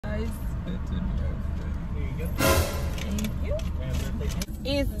Thank you.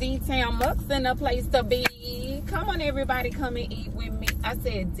 It's D-Town Muks and a place to be. Come on, everybody, come and eat with me. I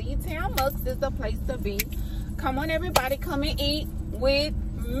said D-Town Muks is the place to be. Come on, everybody, come and eat with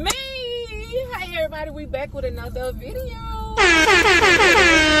me. Hey, everybody, we back with another video.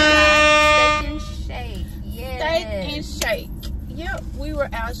 SteakNShake. Yeah. SteakNShake. Yep, we were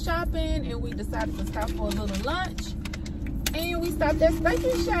out shopping and we decided to stop for a little lunch. And we stopped at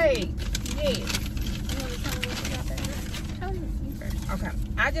SteakNShake. Yeah. Okay,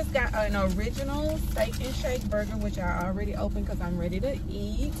 I just got an original SteakNShake burger, which I already opened because I'm ready to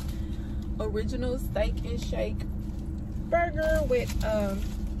eat. Original SteakNShake burger with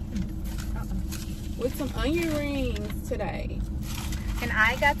some onion rings today. And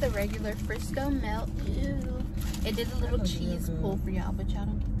I got the regular Frisco melt. Ew. It did a little cheese pull for y'all, but y'all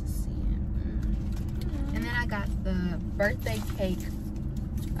don't get to see it. And then I got the birthday cake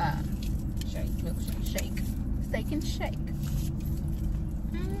milkshake. SteakNShake.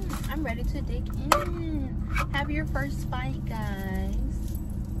 I'm ready to dig in. Have your first bite, guys.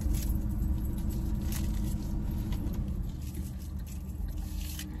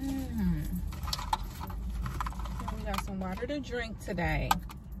 We got some water to drink today.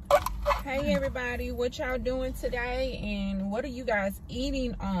 Hey everybody, what y'all doing today and what are you guys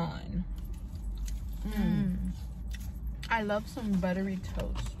eating on? I love some buttery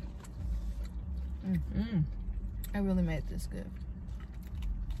toast. I really made this good.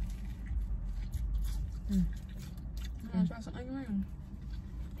 I'll try some onion ring.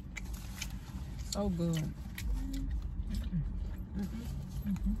 So good.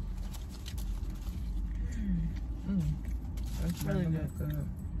 That's really good.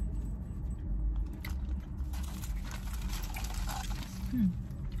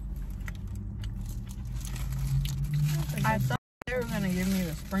 I thought they were gonna give me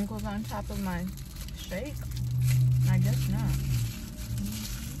the sprinkles on top of my shake. I guess not.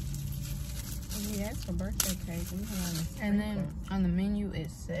 We asked for birthday cake. And then on the menu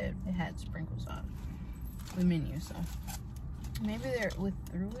it said it had sprinkles on the menu, so maybe they're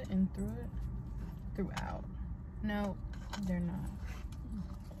through it and throughout. No, they're not.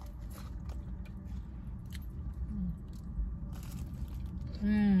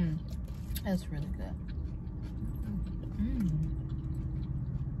 That's really good.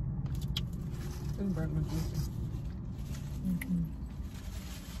 This burger was delicious.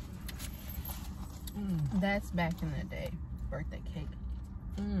 That's back in the day, birthday cake.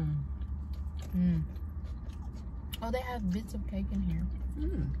 Oh, they have bits of cake in here.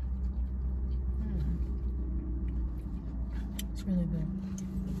 It's really good.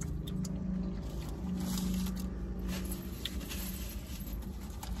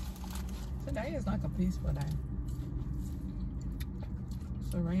 Today is like a peaceful day.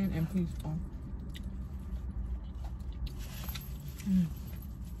 Serene and peaceful.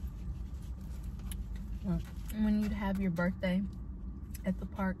 When you'd have your birthday at the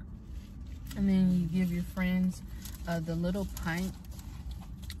park and then you give your friends the little pint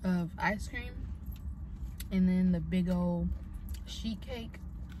of ice cream and then the big old sheet cake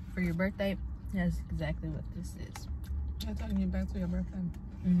for your birthday, that's exactly what this is. I'm taking you back to your birthday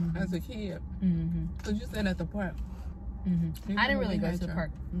as a kid. Because you said at the park. I didn't really go to the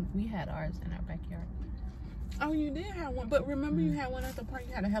park. We had ours in our backyard. Oh, you did have one. But remember you had one at the park.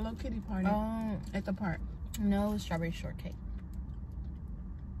 You had a Hello Kitty party at the park. No, it was strawberry shortcake.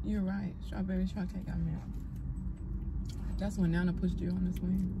 You're right. Strawberry shortcake I meant. That's when Nana pushed you on this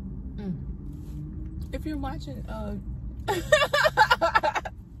way. If you're watching,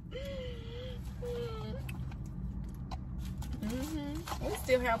 we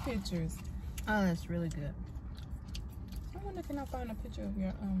still have pictures. Oh, that's really good. I wonder if I find a picture of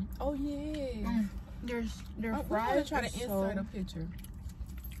your oh yeah. Their fries. I'm gonna try to insert a picture.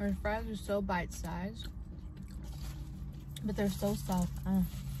 Their fries are so bite-sized, but they're so soft.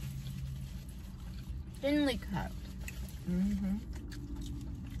 Thinly cut.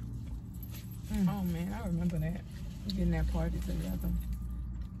 Oh man, I remember that. Getting that party together.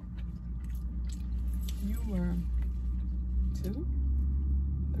 You were 2,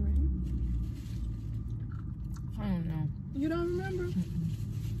 3? I don't know. You don't remember?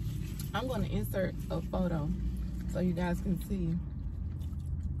 I'm going to insert a photo so you guys can see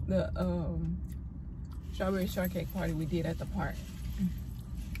the strawberry shortcake party we did at the park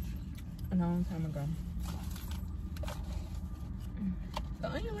a long time ago. The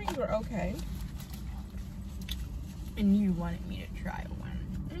onion rings were okay. And you wanted me to try one.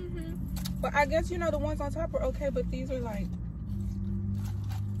 But I guess, you know, the ones on top are okay, but these are like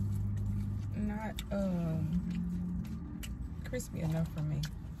not crispy enough for me.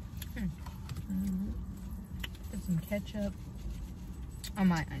 ketchup on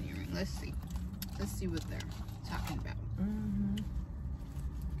my onion ring. Let's see. Let's see what they're talking about.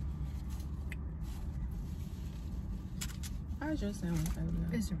 How's your sandwich over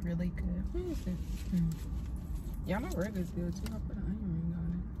there? It's really good. What is it? Yeah, my burger's good too. I put an onion ring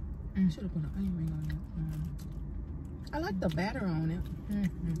on it. Should have put an onion ring on it. I like the batter on it.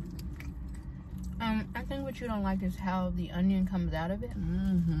 I think what you don't like is how the onion comes out of it.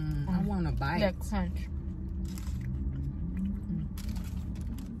 I want a bite. That crunch.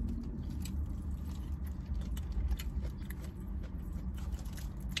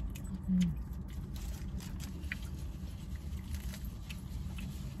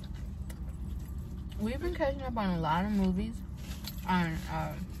 We've been catching up on a lot of movies on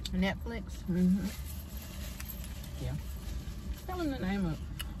Netflix. Yeah. Tell them the name of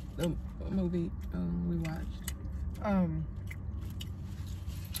the movie we watched.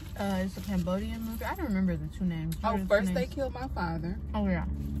 It's a Cambodian movie. I don't remember the two names. Oh, First They Killed My Father. Oh yeah.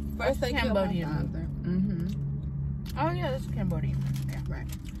 First They Killed My Father. Oh yeah, that's a Cambodian movie. Yeah. Right.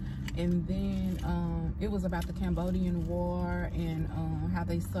 And then it was about the Cambodian War and how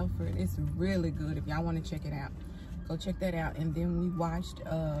they suffered. It's really good. If y'all want to check it out, go check that out. And then we watched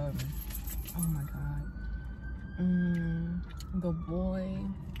oh my god, the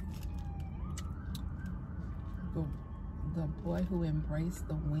boy who embraced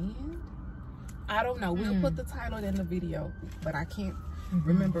the wind. I don't know. We'll put the title in the video, but I can't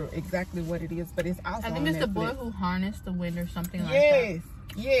remember exactly what it is. But it's also I think it's Netflix. The Boy Who Harnessed the Wind or something like that.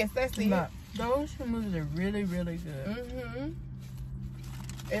 Yes, that's it. But those two movies are really, really good.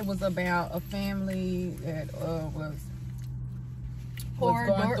 It was about a family that was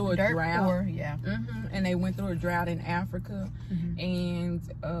going through a drought. Poor, yeah. And they went through a drought in Africa, and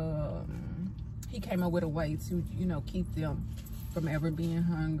he came up with a way to, you know, keep them from ever being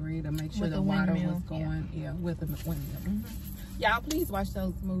hungry, to make sure the water was going, with the windmill. Y'all, please watch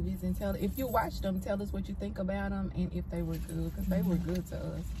those movies and if you watched them, tell us what you think about them and if they were good, because they were good to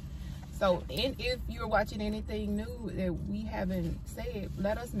us. So, and if you're watching anything new that we haven't said,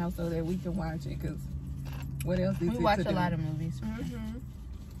 let us know so that we can watch it, because what else is it to do? We watch a lot of movies.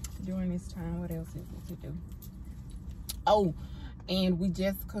 During this time, what else is it to do? Oh, and we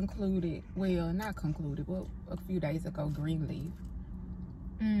just concluded, well, not concluded, but a few days ago, Greenleaf.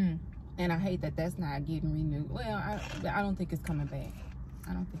 And I hate that that's not getting renewed. Well, I don't think it's coming back.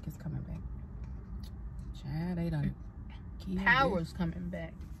 I don't think it's coming back. Child, they done Power's coming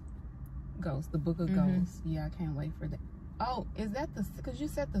back. Ghost, the Book of Ghosts. Yeah, I can't wait for that. Oh, is that because you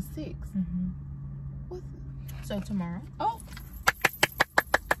said the 6th? What's it? So tomorrow. Oh.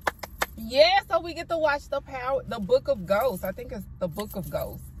 Yeah, so we get to watch the Book of Ghosts. I think it's the Book of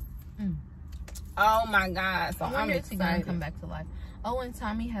Ghosts. Oh my God. So I'm excited. Gonna come back to life. Oh, and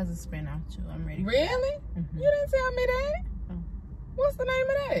Tommy has a spin-off too. I'm ready. Really? You didn't tell me that? Oh. What's the name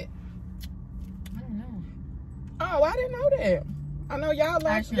of that? I don't know. Oh, I didn't know that. I know y'all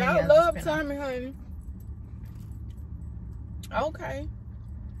love Tommy, honey. Okay.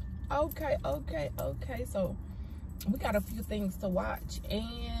 So we got a few things to watch.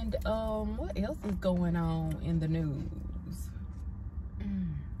 And what else is going on in the news?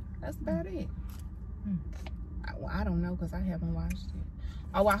 That's about it. I don't know, because I haven't watched it.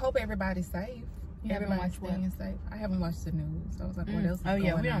 Oh, I hope everybody's safe. Everybody's staying safe. I haven't watched the news. I was like, what else is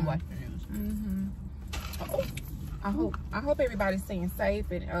going on? We don't watch the news. I hope everybody's staying safe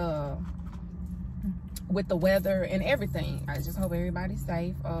and with the weather and everything. I just hope everybody's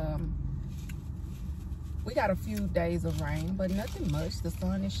safe. We got a few days of rain, but nothing much. The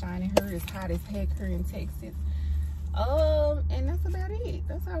sun is shining here. It's hot as heck here in Texas. And that's about it.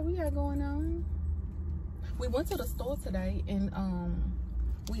 That's all we got going on. We went to the store today and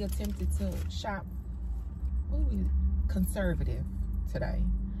we attempted to shop conservative today.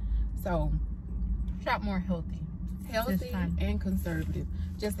 So shop more healthy and conservative.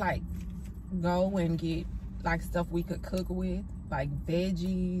 Just like go and get like stuff we could cook with, like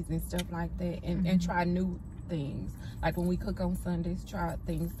veggies and stuff like that, and try new things. Like when we cook on Sundays, try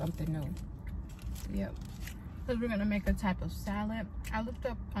something new. Yep. Because we're gonna make a type of salad. I looked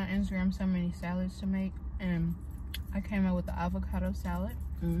up on Instagram so many salads to make, and I came up with the avocado salad.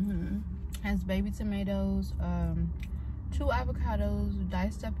 Has baby tomatoes, 2 avocados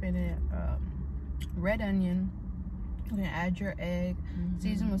diced up in it, red onion. You can add your egg,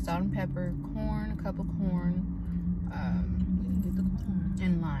 season with salt and pepper, corn, a cup of corn, we didn't get the corn,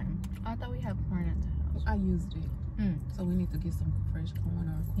 and lime. I thought we had corn at the house. I used it. So we need to get some fresh corn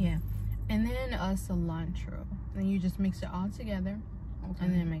or corn. Yeah. And then cilantro. And you just mix it all together. Okay.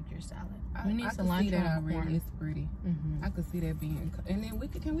 And then make your salad. You need I can see that already. corn. It's pretty. I could see that being. And then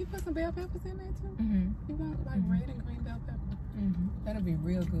can we put some bell peppers in there too? You want like red and green bell peppers? That'll be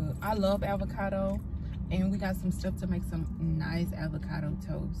real good. I love avocado, and we got some stuff to make some nice avocado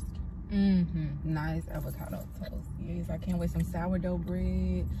toast. Nice avocado toast. Yes, I can't wait. Some sourdough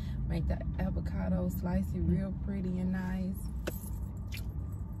bread. Make the avocado, slice it real pretty and nice.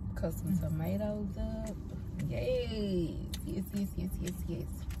 Cut some tomatoes up. Yes.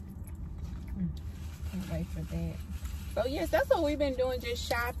 Can't wait for that. So yes, that's what we've been doing, just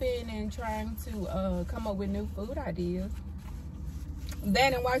shopping and trying to come up with new food ideas.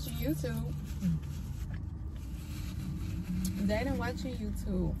 That and watching YouTube.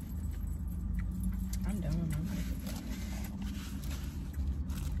 I'm done with my life.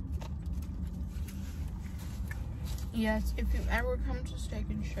 Yes, if you ever come to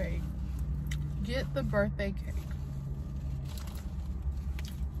SteakNShake, get the birthday cake.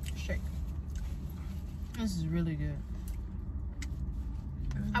 Shake. This is really good.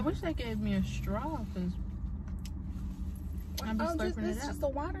 I wish they gave me a straw because I'd be slurping it up. It's just the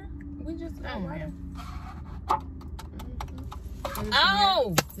water? We just water.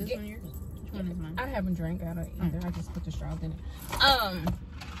 Oh! This one yours? Which one is mine? I haven't drank out of either. I just put the straws in it.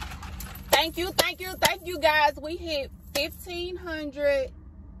 Thank you guys. We hit 1,500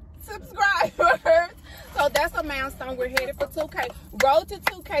 subscribers. So that's a milestone. We're headed for 2K. Road to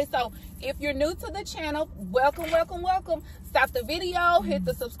 2K. So if you're new to the channel, welcome. Stop the video, hit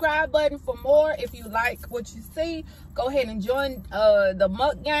the subscribe button for more. If you like what you see, go ahead and join the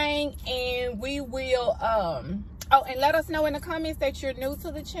Mukbang, and we will oh, and let us know in the comments that you're new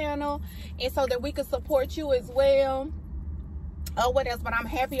to the channel, and so that we can support you as well. Oh, what else? But I'm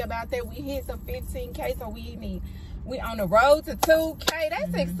happy about that. We hit some 15K, so we on the road to 2K.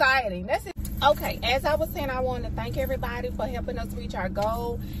 That's exciting. Okay, as I was saying, I want to thank everybody for helping us reach our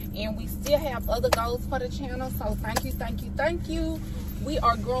goal, and we still have other goals for the channel. So thank you. We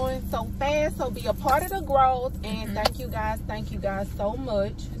are growing so fast, so be a part of the growth, and thank you guys so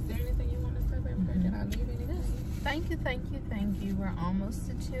much. Is there anything you want to say, baby girl? Did I leave anything? Thank you. We're almost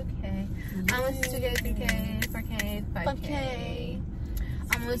to 2K. Almost to 2K, 3K, 4K, 5K.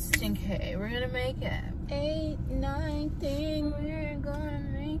 Almost to 10K. We're gonna make it. 8, 9, 10. We're gonna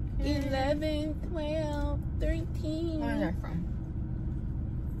make it. 11, 12, 13. Where's that from?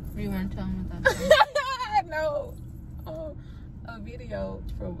 You want to tell them what that's from? No. A video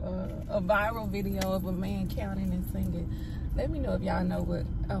from a viral video of a man counting and singing. Let me know if y'all know what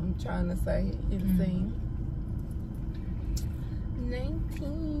I'm trying to say and sing.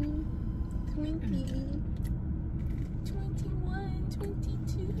 19, 20, 21,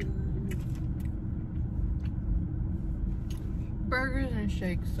 22. Burgers and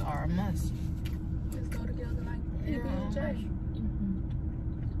shakes are a must. Let's go together like BBLT.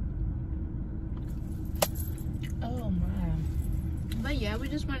 Oh my. But yeah, we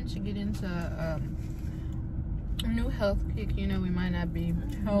just wanted to get into a new health kick. You know, we might not be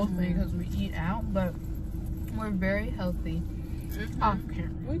healthy because we eat out, but we're very healthy off camera.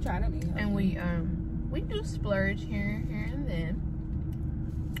 We try to be healthy. And we do splurge here and then.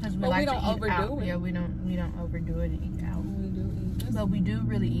 Because we like to eat overdo out. it. Yeah, we don't overdo it and eat out. We do eat. But we do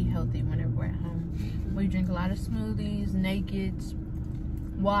really eat healthy whenever we're at home. We drink a lot of smoothies, nakeds,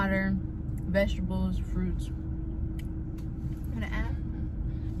 water, vegetables, fruits. Want to add?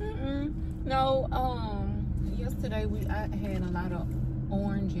 No, yesterday I had a lot of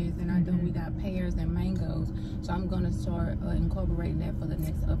oranges, and I know we got pears and mangoes, so I'm gonna start incorporating that for the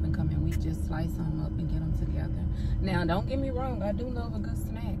next up and coming week. Just slice them up and get them together. Now, don't get me wrong, I do love a good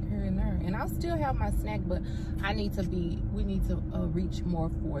snack here and there, and I'll still have my snack, but we need to reach more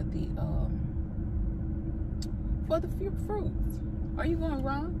for the fruits. Are you going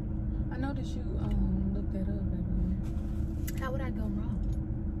wrong? I noticed you looked that up, baby. How would I go wrong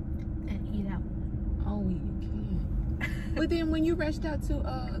and eat out? Oh, you can. But then when you reached out to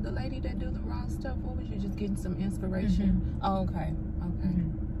the lady that do the raw stuff, what was you just getting some inspiration? Oh, okay.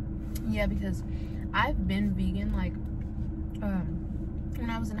 Yeah, because I've been vegan, like when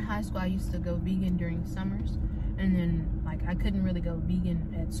I was in high school I used to go vegan during summers, and then like I couldn't really go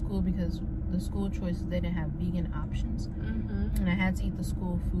vegan at school because the school choices, they didn't have vegan options, and I had to eat the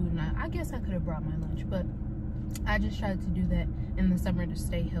school food, and I guess I could have brought my lunch, but I just tried to do that in the summer to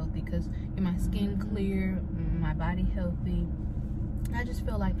stay healthy, because get my skin clear, my body healthy. I just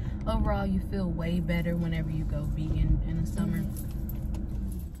feel like overall you feel way better whenever you go vegan in the summer.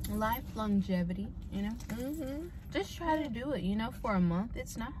 Life longevity, you know. Just try to do it, you know, for a month.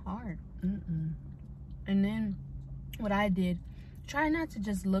 It's not hard. And then what I did, try not to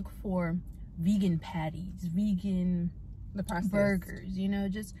just look for vegan patties, vegan The processed burgers, you know,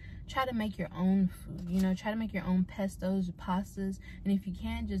 just try to make your own food, you know, try to make your own pestos, pastas, and if you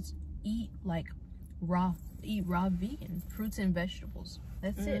can, just eat like raw vegan fruits and vegetables.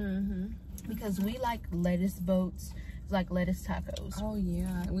 That's it. Because we like lettuce boats, like lettuce tacos. Oh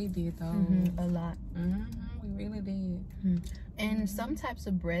yeah, we did those a lot. We really did. And some types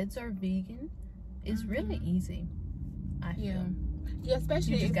of breads are vegan. It's really easy, I feel. Yeah,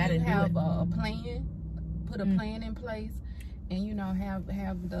 especially if you have a plan, put a plan in place, and you know have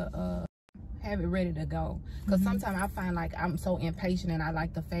it ready to go. Because sometimes I find like I'm so impatient and I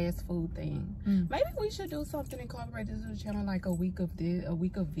like the fast food thing. Maybe we should do something incorporated to the channel, like a week of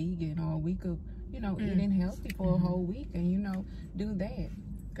vegan, or a week of, you know, eating healthy for a whole week, and you know, do that,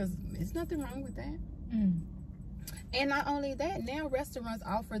 because there's nothing wrong with that. And not only that, now restaurants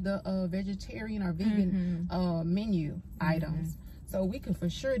offer the vegetarian or vegan menu items, so we can for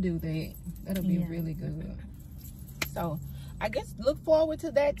sure do that. That'll be really good. So I guess look forward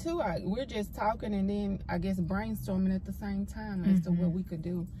to that too. We're just talking and then I guess brainstorming at the same time as to what we could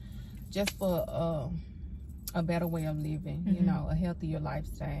do just for a better way of living, you know, a healthier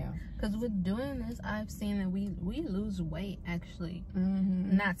lifestyle. Because with doing this, I've seen that we lose weight actually,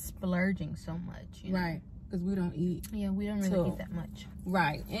 not splurging so much, you know? Right. Because we don't eat. Yeah, we don't really eat that much.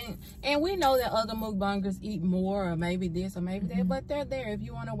 Right. And we know that other mukbangers eat more, or maybe this or maybe that, but they're there. If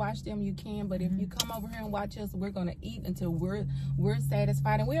you want to watch them, you can. But if you come over here and watch us, we're going to eat until we're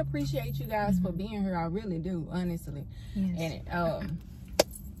satisfied. And we appreciate you guys for being here. I really do, honestly. Yes. And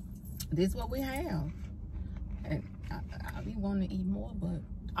this is what we have. And I be wanting to eat more, but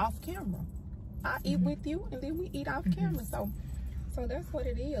off camera. I eat with you, and then we eat off camera. So that's what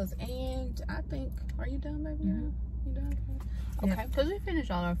it is. And I think, are you done, baby? You done? Okay. Because we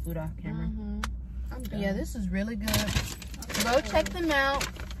finished all our food off camera. I'm done. Yeah, this is really good. Go check them out.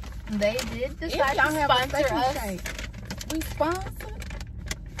 They did decide to sponsor us. We sponsored?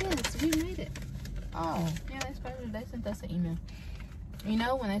 Yes, we made it. Oh. Yeah, they sent us an email. You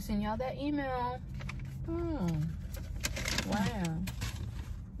know, when they send y'all that email. Wow.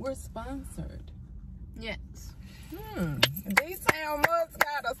 We're sponsored. Yes. D-Town Muks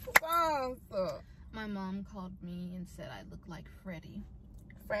got a sponsor. My mom called me and said I look like Freddie.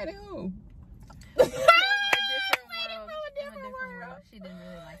 Freddie who? A different world. She didn't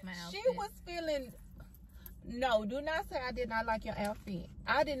really like my outfit. She was feeling... No, do not say I did not like your outfit.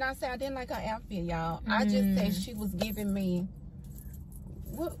 I did not say I didn't like her outfit, y'all. I just said she was giving me...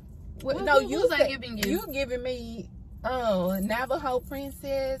 What no, you was like giving you? You giving me Navajo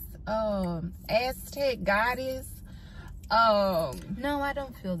princess, Aztec goddess. No, I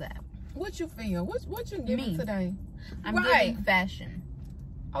don't feel that. What you feel? What you giving today? I'm giving fashion.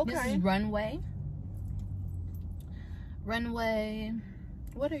 Okay. This is runway. Runway.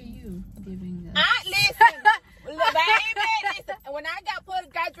 What are you giving us? Listen, baby. Listen. When I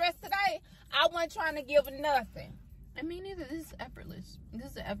got dressed today, I wasn't trying to give nothing. I mean, either this is effortless.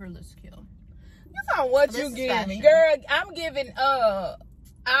 This is an effortless kill. You know what you giving, girl? I'm giving all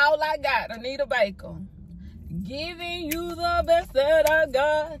I got, Anita Baker. Giving you the best that I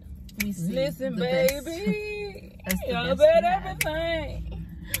got. Listen, baby, I bet everything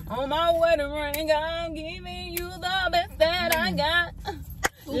on my wedding ring. I'm giving you the best that I got.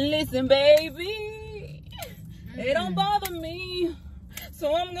 Listen, baby, it don't bother me,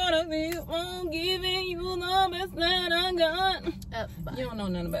 so I'm gonna keep on giving you the best that I got. You don't know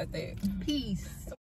nothing about that. Peace.